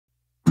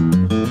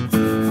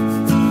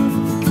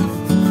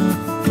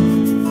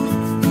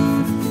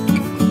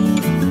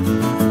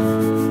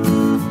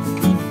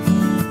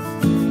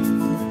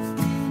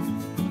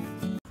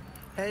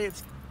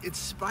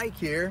Spike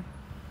here,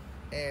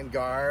 and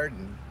Guard,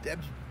 and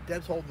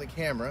Deb's holding the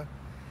camera.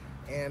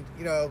 And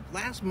you know,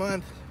 last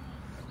month,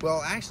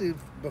 well, actually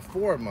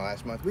before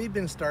last month, we've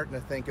been starting to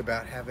think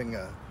about having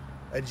a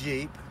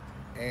Jeep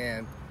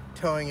and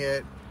towing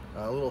it,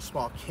 a little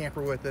small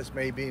camper with us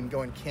maybe, and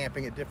going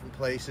camping at different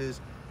places.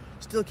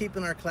 Still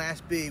keeping our Class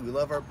B. We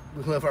love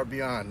our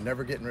Beyond,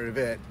 never getting rid of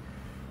it.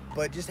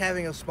 But just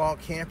having a small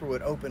camper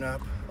would open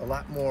up a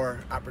lot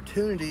more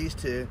opportunities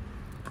to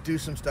do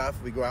some stuff.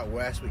 If we go out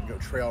west, we can go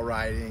trail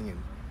riding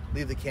and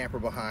leave the camper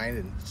behind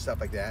and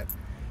stuff like that.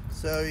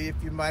 So if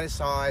you might have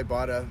saw, I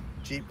bought a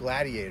Jeep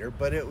Gladiator,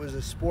 but it was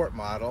a sport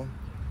model,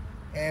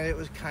 and it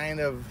was kind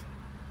of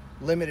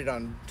limited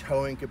on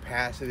towing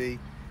capacity.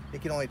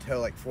 It can only tow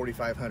like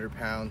 4,500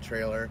 pound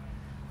trailer,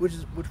 which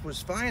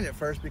was fine at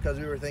first because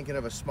we were thinking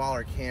of a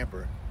smaller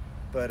camper.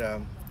 But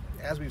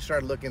as we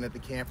started looking at the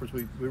campers,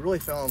 we really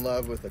fell in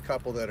love with a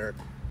couple that are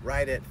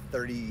right at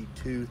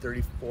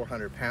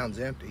 3,400 pounds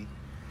empty.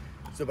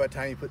 So by the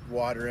time you put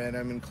water in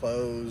them and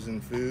clothes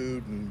and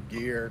food and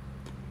gear,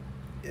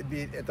 it'd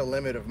be at the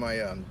limit of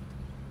my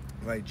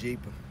my Jeep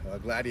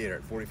Gladiator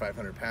at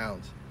 4,500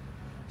 pounds.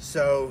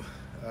 So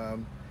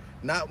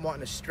not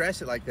wanting to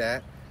stress it like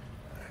that,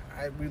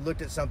 we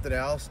looked at something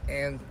else,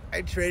 and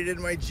I traded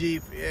in my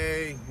Jeep,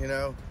 yay, you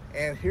know.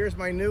 And here's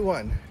my new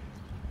one.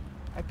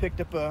 I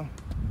picked up a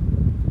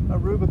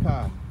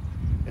Rubicon.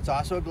 It's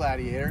also a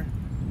Gladiator,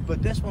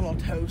 but this one will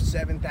tow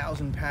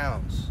 7,000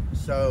 pounds.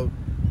 So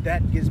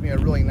that gives me a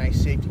really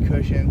nice safety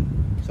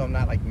cushion, so I'm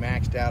not like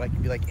maxed out. I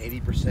can be like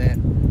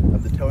 80%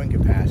 of the towing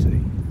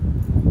capacity.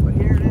 But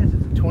here it is.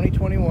 It's a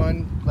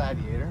 2021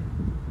 Gladiator,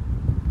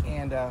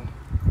 and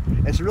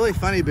it's really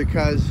funny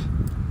because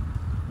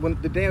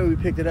the day we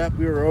picked it up,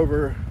 we were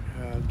over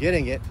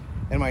getting it,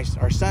 and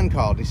our son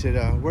called. He said,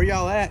 "Where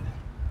y'all at?"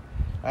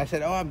 I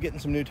said, "Oh, I'm getting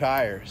some new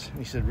tires." And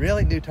he said,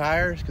 "Really, new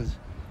tires?" Because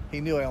he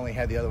knew I only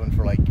had the other one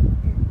for like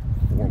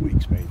 4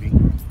 weeks maybe.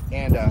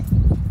 And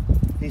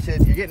he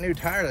said, "You're getting new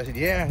tires?" I said,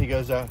 "Yeah." He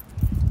goes,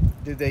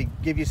 "Did they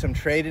give you some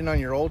trade-in on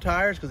your old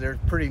tires? Because they're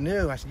pretty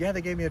new." I said, "Yeah,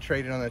 they gave me a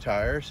trade-in on the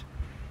tires."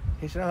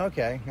 He said, "Oh,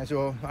 okay." I said,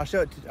 "Well, I'll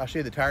show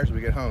you the tires when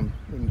we get home.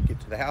 We can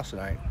get to the house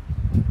tonight."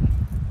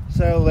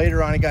 So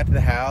later on, he got to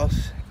the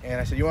house, and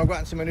I said, "You want to go out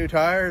and see my new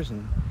tires?"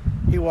 And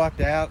he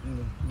walked out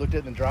and looked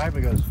at the drive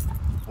and goes,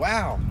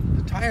 "Wow,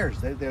 the tires,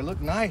 they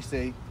look nice.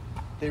 They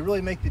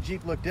really make the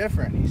Jeep look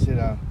different." He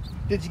said,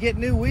 "Did you get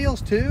new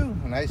wheels too?"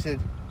 And I said,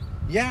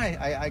 "Yeah,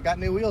 I got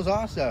new wheels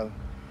also."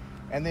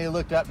 And then he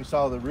looked up and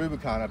saw the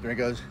Rubicon up there. He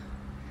goes,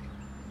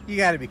 "You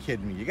got to be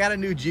kidding me. You got a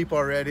new Jeep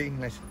already?"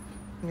 And I said,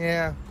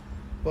 "Yeah."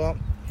 Well,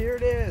 here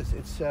it is.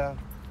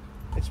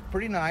 It's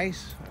pretty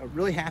nice. I'm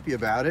really happy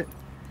about it.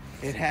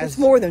 It has. It's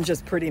more than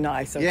just pretty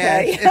nice,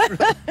 okay? Yeah,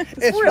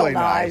 it's real really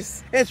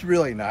nice. It's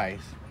really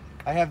nice.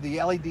 I have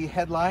the LED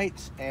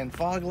headlights and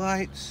fog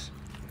lights.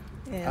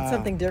 And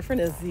something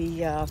different is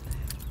the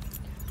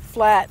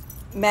flat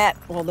matte,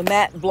 the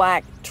matte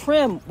black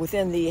trim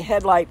within the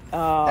headlight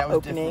that was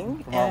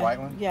opening. From our white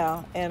one?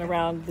 Yeah, and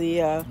around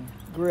the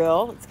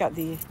grill, it's got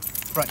the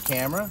front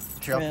camera,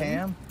 trail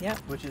cam, yeah,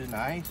 which is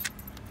nice.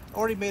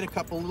 Already made a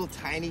couple little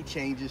tiny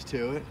changes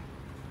to it.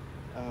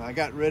 I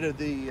got rid of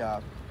the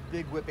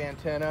big whip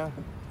antenna,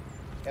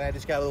 and I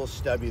just got a little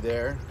stubby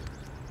there.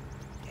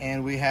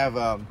 And we have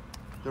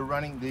the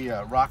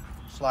rock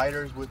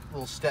sliders with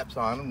little steps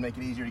on them, make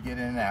it easier to get in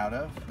and out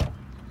of.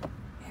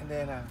 And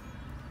then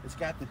it's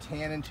got the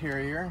tan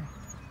interior.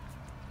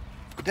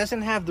 It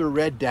doesn't have the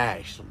red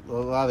dash. A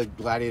lot of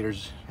the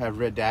Gladiators have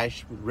red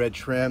dash with red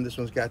trim. This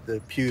one's got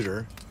the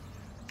pewter,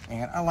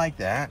 and I like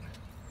that.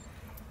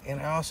 And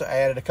I also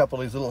added a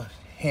couple of these little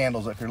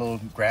handles up here,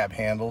 little grab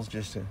handles,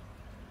 just to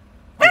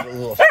give it a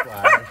little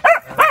splash.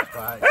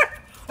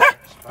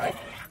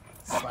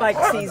 Spike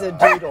sees a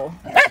doodle.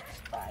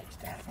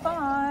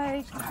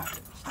 Spike.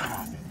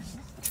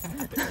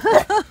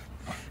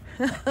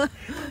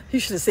 You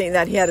should have seen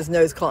that. He had his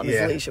nose caught in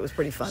his leash. It was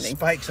pretty funny.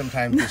 Spike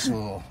sometimes gets a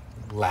little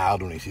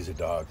loud when he sees a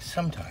dog,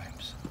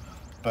 sometimes.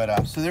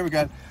 But so there we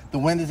got the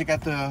windows. It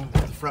got the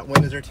front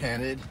windows are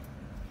tinted,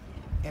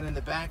 and in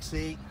the back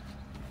seat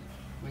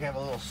we have a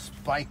little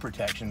spike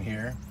protection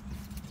here,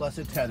 plus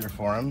a tether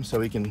for him, so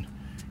he can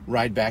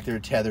ride back there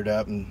tethered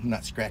up and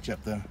not scratch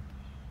up the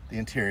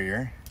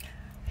interior.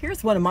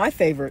 Here's one of my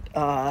favorite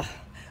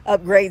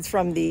upgrades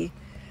from the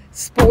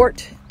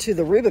Sport to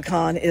the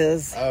Rubicon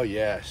is, oh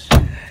yes,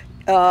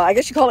 I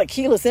guess you call it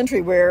keyless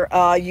entry, where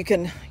you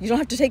don't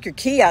have to take your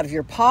key out of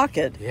your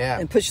pocket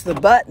and push the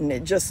button.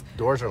 It just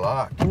doors are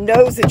locked,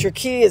 knows that your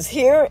key is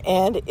here,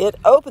 and it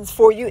opens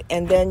for you,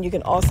 and then you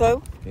can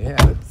also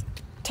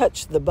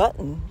touch the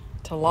button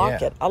to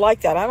lock it. I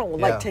like that. I don't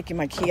like taking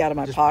my key out of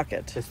my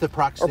pocket. It's the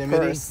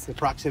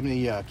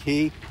proximity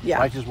key.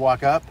 I just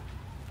walk up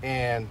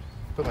and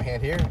put my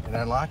hand here and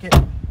unlock it,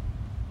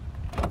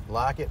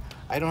 lock it.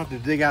 I don't have to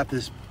dig out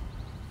this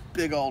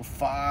big old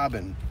fob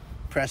and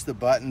press the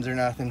buttons or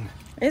nothing.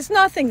 It's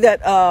nothing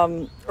that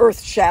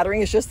earth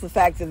shattering. It's just the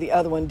fact that the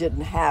other one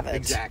didn't have it.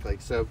 Exactly.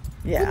 So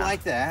we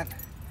like that.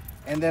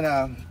 And then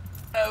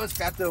Oh, it's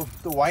got the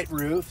white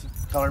roof,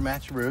 color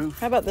matched roof.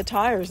 How about the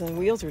tires and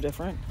wheels are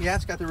different? Yeah,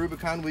 it's got the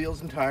Rubicon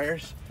wheels and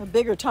tires. A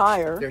bigger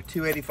tire. They're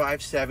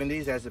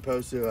 285/70s as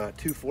opposed to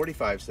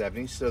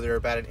 245/70s, so they're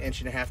about 1.5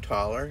 inches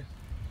taller.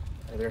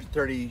 They're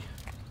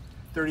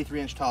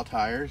 33-inch tall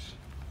tires.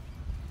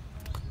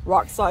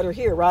 Rock slider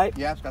here, right?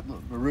 Yeah, it's got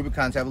the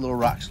Rubicons have a little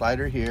rock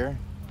slider here,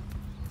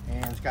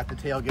 and it's got the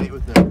tailgate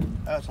with the.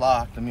 Oh, it's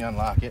locked. Let me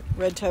unlock it.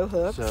 Red tow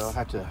hooks. So I'll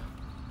have to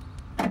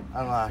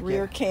unlock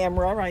Rear it.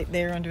 camera right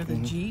there under the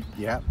Jeep.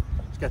 Yep.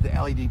 It's got the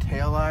LED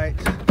tail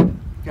lights.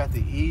 Got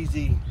the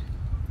easy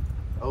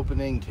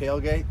opening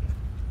tailgate,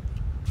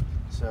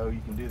 so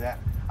you can do that.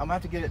 I'm gonna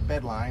have to get it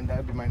bed lined. That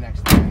would be my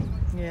next thing.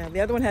 Yeah, the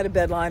other one had a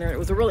bed liner. It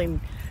was a really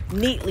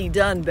neatly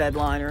done bed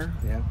liner.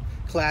 Yeah.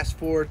 Class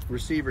 4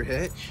 receiver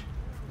hitch,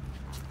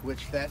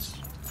 which that's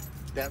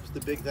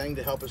the big thing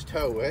to help us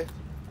tow with.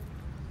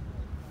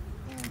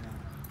 And,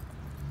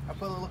 I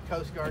put a little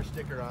Coast Guard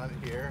sticker on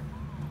it here.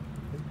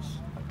 Oops.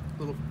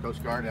 Little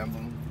Coast Guard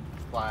emblem,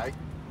 flag.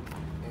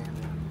 And,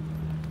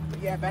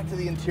 but yeah, back to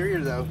the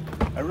interior though.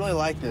 I really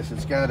like this.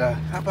 It's got a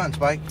hop on,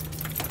 Spike.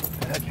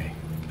 Okay.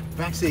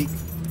 Back seat,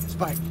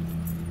 Spike.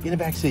 Get in the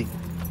back seat.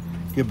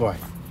 Good boy.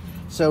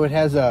 So it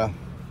has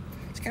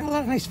it's got a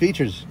lot of nice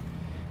features.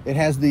 It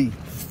has the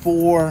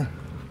 4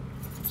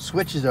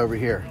 switches over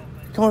here.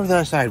 Come over to the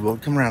other side. We'll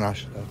come around. I'll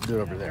do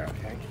it over there.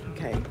 Okay.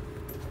 Okay.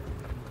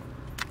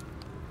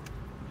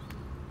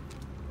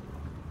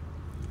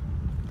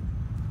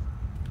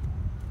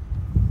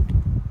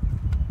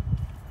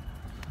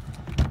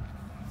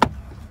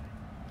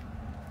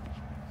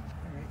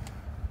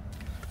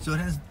 So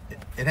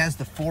it has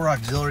the 4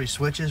 auxiliary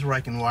switches where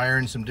I can wire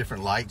in some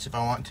different lights if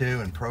I want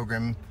to, and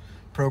program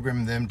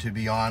them to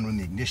be on when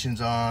the ignition's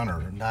on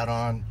or not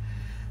on.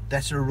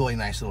 That's a really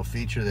nice little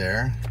feature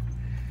there.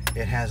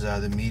 It has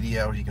the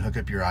media where you can hook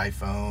up your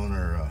iPhone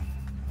or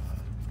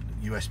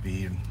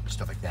USB and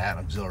stuff like that,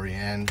 auxiliary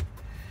in.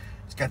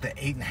 It's got the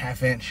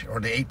 8.5 inch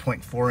or the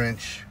 8.4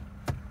 inch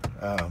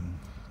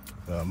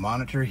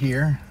monitor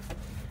here,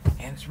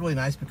 and it's really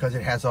nice because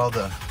it has all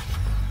the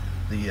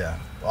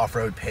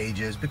off-road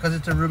pages. Because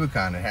it's a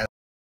Rubicon, it has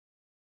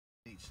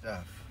neat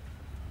stuff.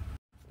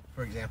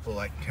 For example,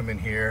 I can come in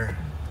here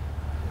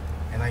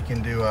and I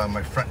can do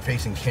my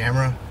front-facing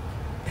camera.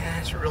 Yeah,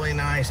 it's really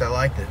nice. I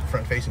like the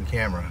front-facing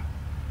camera.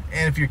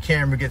 And if your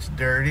camera gets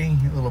dirty,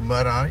 a little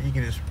mud on it, you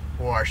can just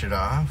wash it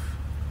off.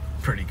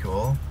 Pretty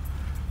cool.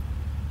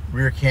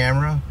 Rear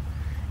camera.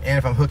 And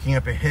if I'm hooking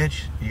up a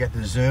hitch, you got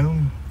the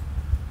zoom.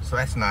 So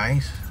that's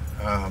nice.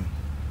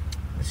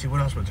 Let's see,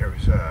 what else was there?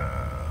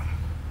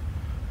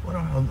 What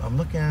I'm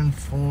looking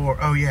for,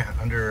 oh yeah,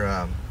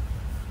 under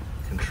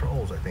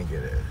controls, I think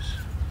it is.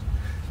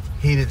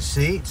 Heated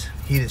seats,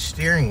 heated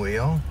steering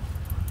wheel,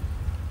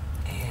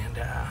 and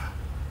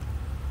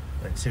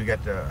let's see, we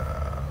got the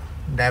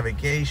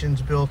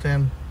navigations built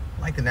in.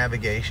 I like the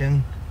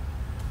navigation.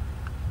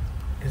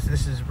 It's a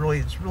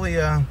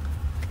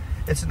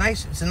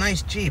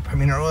nice Jeep. I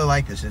mean, I really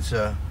like this. It's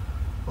a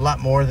lot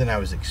more than I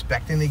was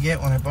expecting to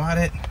get when I bought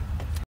it.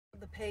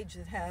 The page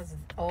that has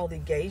all the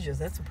gauges,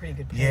 that's a pretty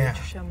good page. Yeah.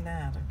 Show them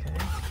that, okay?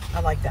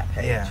 I like that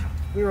page. Yeah.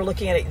 We were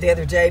looking at it the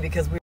other day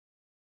because we were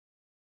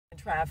in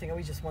traffic and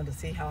we just wanted to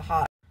see how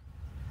hot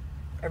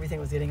everything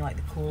was getting, like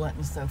the coolant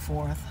and so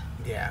forth.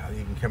 Yeah,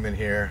 you can come in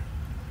here.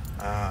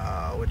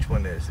 Which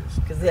one is this?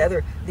 Because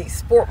the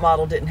sport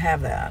model didn't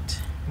have that.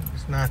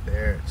 It's not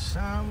there. It's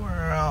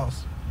somewhere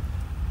else.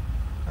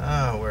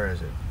 Oh, where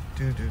is it?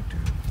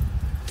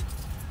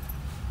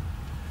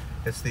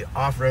 It's the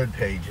off-road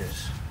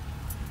pages.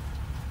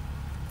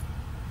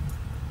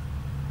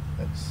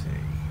 Let's see.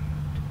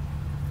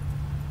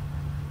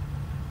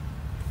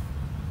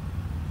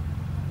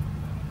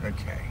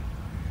 Okay.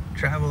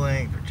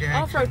 Traveling, projection.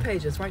 Off-road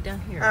pages right down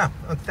here.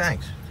 Oh,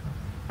 thanks.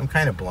 I'm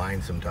kind of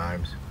blind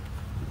sometimes.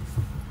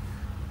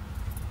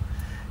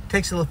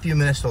 Takes a few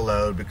minutes to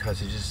load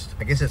because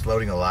I guess it's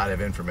loading a lot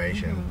of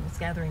information. Mm-hmm. It's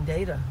gathering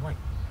data, like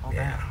all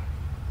that.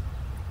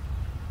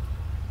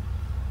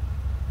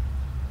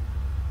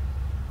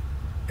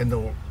 In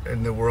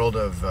the world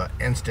of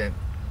instant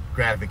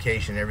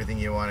gratification, everything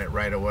you want it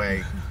right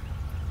away,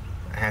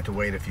 I had to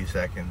wait a few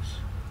seconds.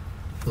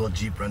 The little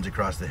Jeep runs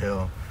across the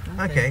hill.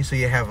 Okay, so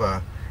you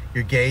have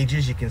your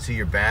gauges. You can see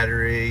your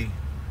battery,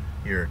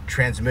 your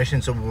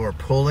transmission. So when we're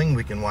pulling,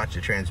 we can watch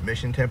the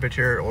transmission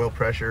temperature, oil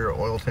pressure,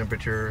 oil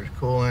temperature,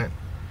 coolant.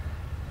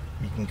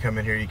 You can come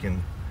in here, you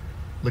can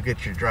look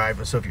at your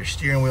drive. So if your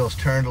steering wheel is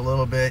turned a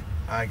little bit,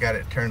 I got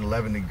it turned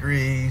 11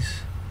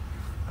 degrees.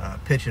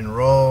 Pitch and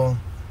roll,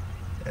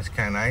 that's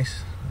kind of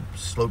nice.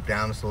 Slope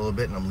down just a little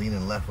bit and I'm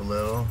leaning left a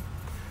little.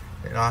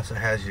 It also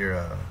has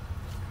your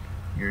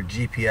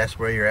GPS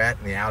where you're at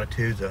and the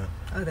altitudes. Oh,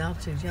 the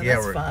altitudes, yeah,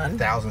 that's we're fun.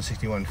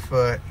 1,061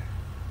 foot.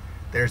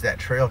 There's that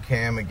trail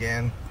cam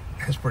again.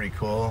 That's pretty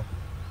cool.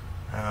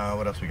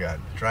 What else we got?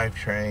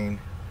 Drivetrain.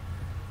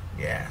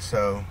 Yeah,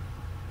 so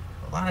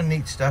a lot of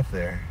neat stuff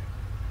there.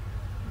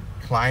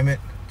 Climate.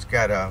 It's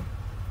got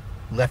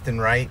left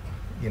and right,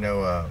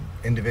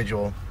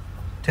 individual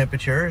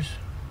temperatures.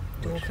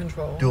 Dual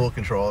control. Dual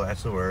control,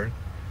 that's the word.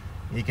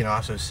 You can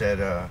also set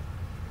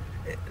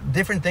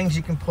different things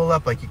you can pull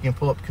up. Like you can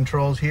pull up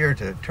controls here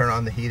to turn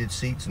on the heated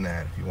seats and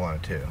that if you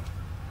wanted to.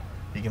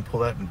 You can pull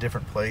that in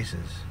different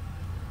places.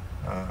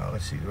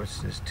 Let's see, what's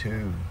this?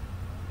 2,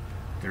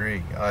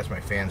 3. Oh, that's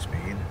my fan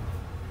speed.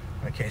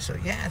 Okay, so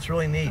yeah, it's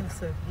really neat.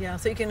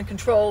 So you can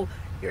control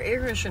your air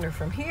conditioner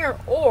from here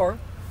or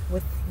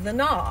with the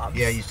knobs.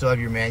 Yeah, you still have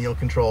your manual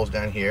controls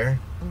down here.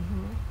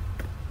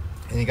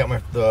 And you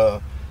got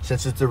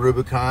since it's a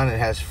Rubicon, it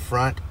has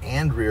front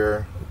and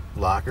rear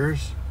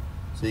lockers.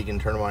 So you can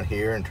turn them on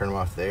here and turn them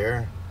off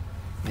there.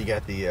 You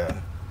got the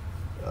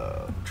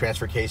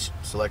transfer case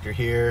selector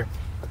here.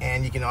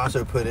 And you can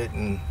also put it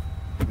in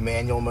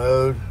manual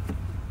mode,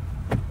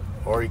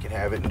 or you can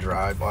have it in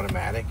drive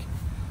automatic.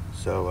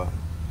 So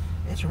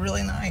it's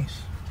really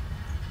nice.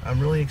 I'm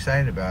really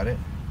excited about it,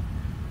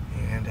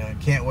 and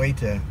can't wait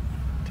to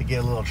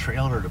get a little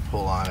trailer to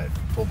pull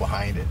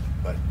behind it.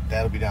 But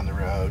that'll be down the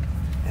road.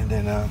 And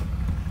then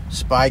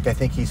Spike, I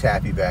think he's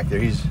happy back there.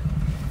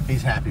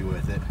 He's happy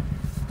with it.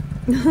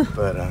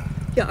 But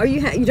yeah,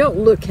 you don't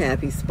look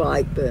happy,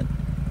 Spike, but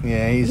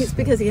yeah, it's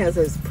because he has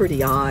those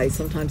pretty eyes.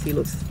 Sometimes he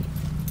looks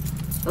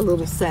a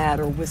little sad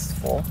or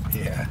wistful.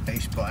 Yeah. Hey,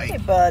 Spike. Hey,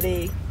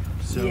 buddy.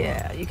 So,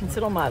 yeah, you can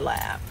sit on my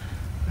lap.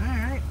 All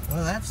right.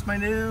 Well, that's my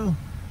new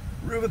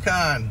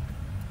Rubicon.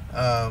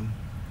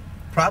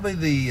 Probably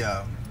the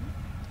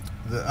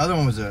other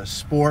one was a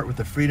Sport with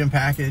the Freedom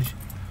package.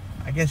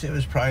 I guess it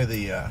was probably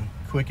the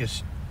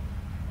quickest,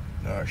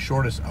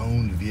 shortest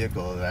owned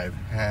vehicle that I've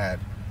had,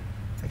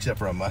 except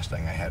for a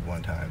Mustang I had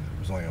one time. It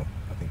was only,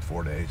 I think,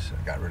 4 days.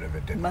 I got rid of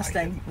it. Didn't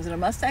Mustang? like it. Was it a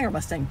Mustang or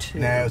Mustang 2?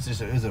 No,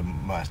 it was a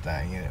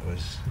Mustang, and it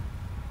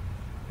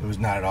was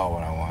not at all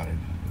what I wanted.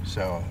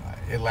 So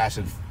it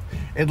lasted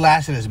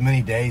as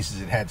many days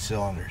as it had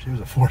cylinders. It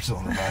was a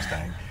 4-cylinder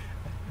Mustang.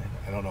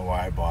 I don't know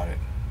why I bought it.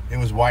 It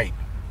was white.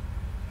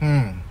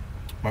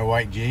 My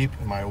white Jeep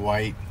and my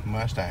white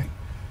Mustang.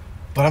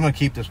 But I'm going to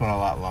keep this one a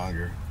lot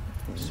longer.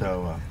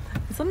 So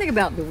something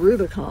about the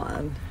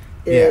Rubicon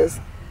is,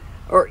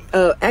 or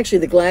actually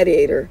the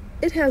Gladiator,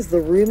 it has the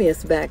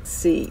roomiest back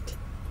seat.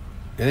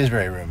 It is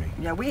very roomy.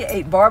 Yeah, we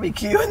ate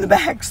barbecue in the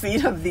back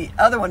seat of the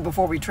other one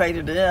before we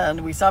traded it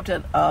in. We stopped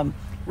at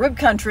Rib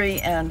Country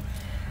and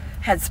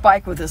had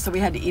Spike with us, so we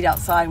had to eat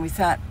outside, and we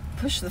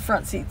pushed the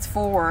front seats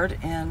forward,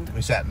 and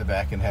we sat in the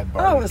back and had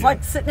barbecue. Oh, it was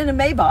like sitting in a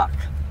Maybach.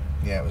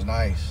 Yeah, it was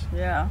nice.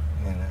 Yeah.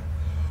 And,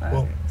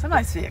 it's a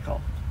nice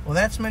vehicle. Well,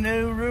 that's my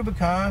new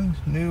Rubicon,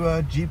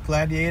 new Jeep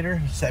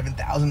Gladiator,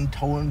 7,000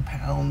 towing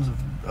pounds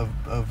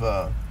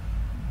of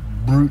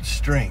brute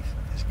strength.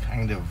 It's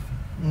kind of,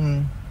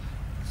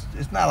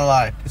 it's not a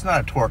lot. It's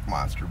not a torque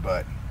monster,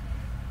 but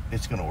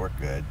it's going to work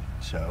good.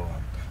 So,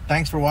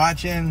 thanks for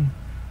watching.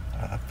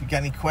 If you got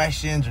any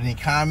questions or any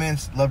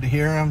comments, love to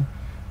hear them.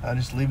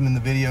 Just leave them in the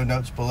video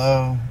notes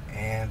below,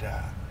 and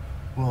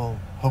we'll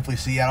hopefully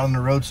see you out on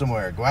the road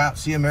somewhere. Go out,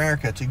 see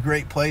America. It's a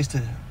great place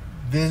to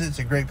visit. It's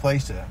a great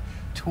place to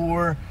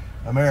tour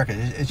America.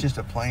 It's just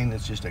a plane.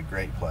 It's just a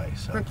great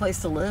place. So, great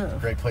place to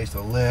live. Great place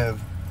to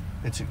live.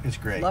 It's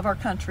great. Love our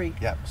country.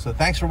 Yep. So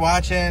thanks for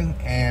watching,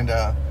 and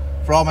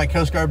for all my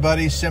Coast Guard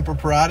buddies, Semper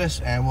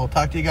Paratus, and we'll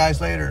talk to you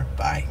guys later.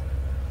 Bye.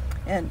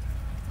 And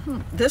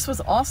this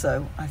was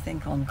also, I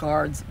think, on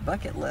Guard's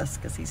bucket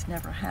list because he's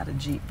never had a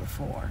Jeep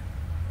before.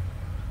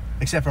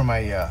 Except for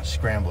my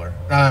Scrambler.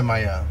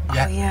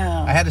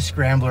 Yeah. I had a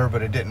Scrambler,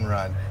 but it didn't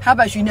run. How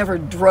about you never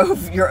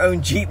drove your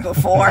own Jeep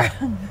before?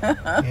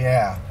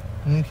 Yeah.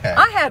 Okay.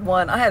 I had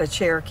one. I had a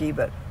Cherokee,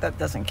 but that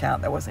doesn't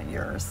count. That wasn't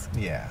yours.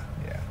 Yeah.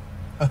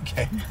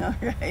 Okay.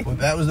 Okay. Well,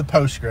 that was the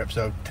postscript,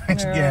 so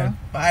thanks again.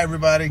 Bye,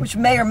 everybody. Which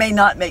may or may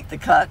not make the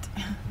cut.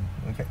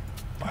 Okay.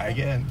 Bye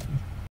again.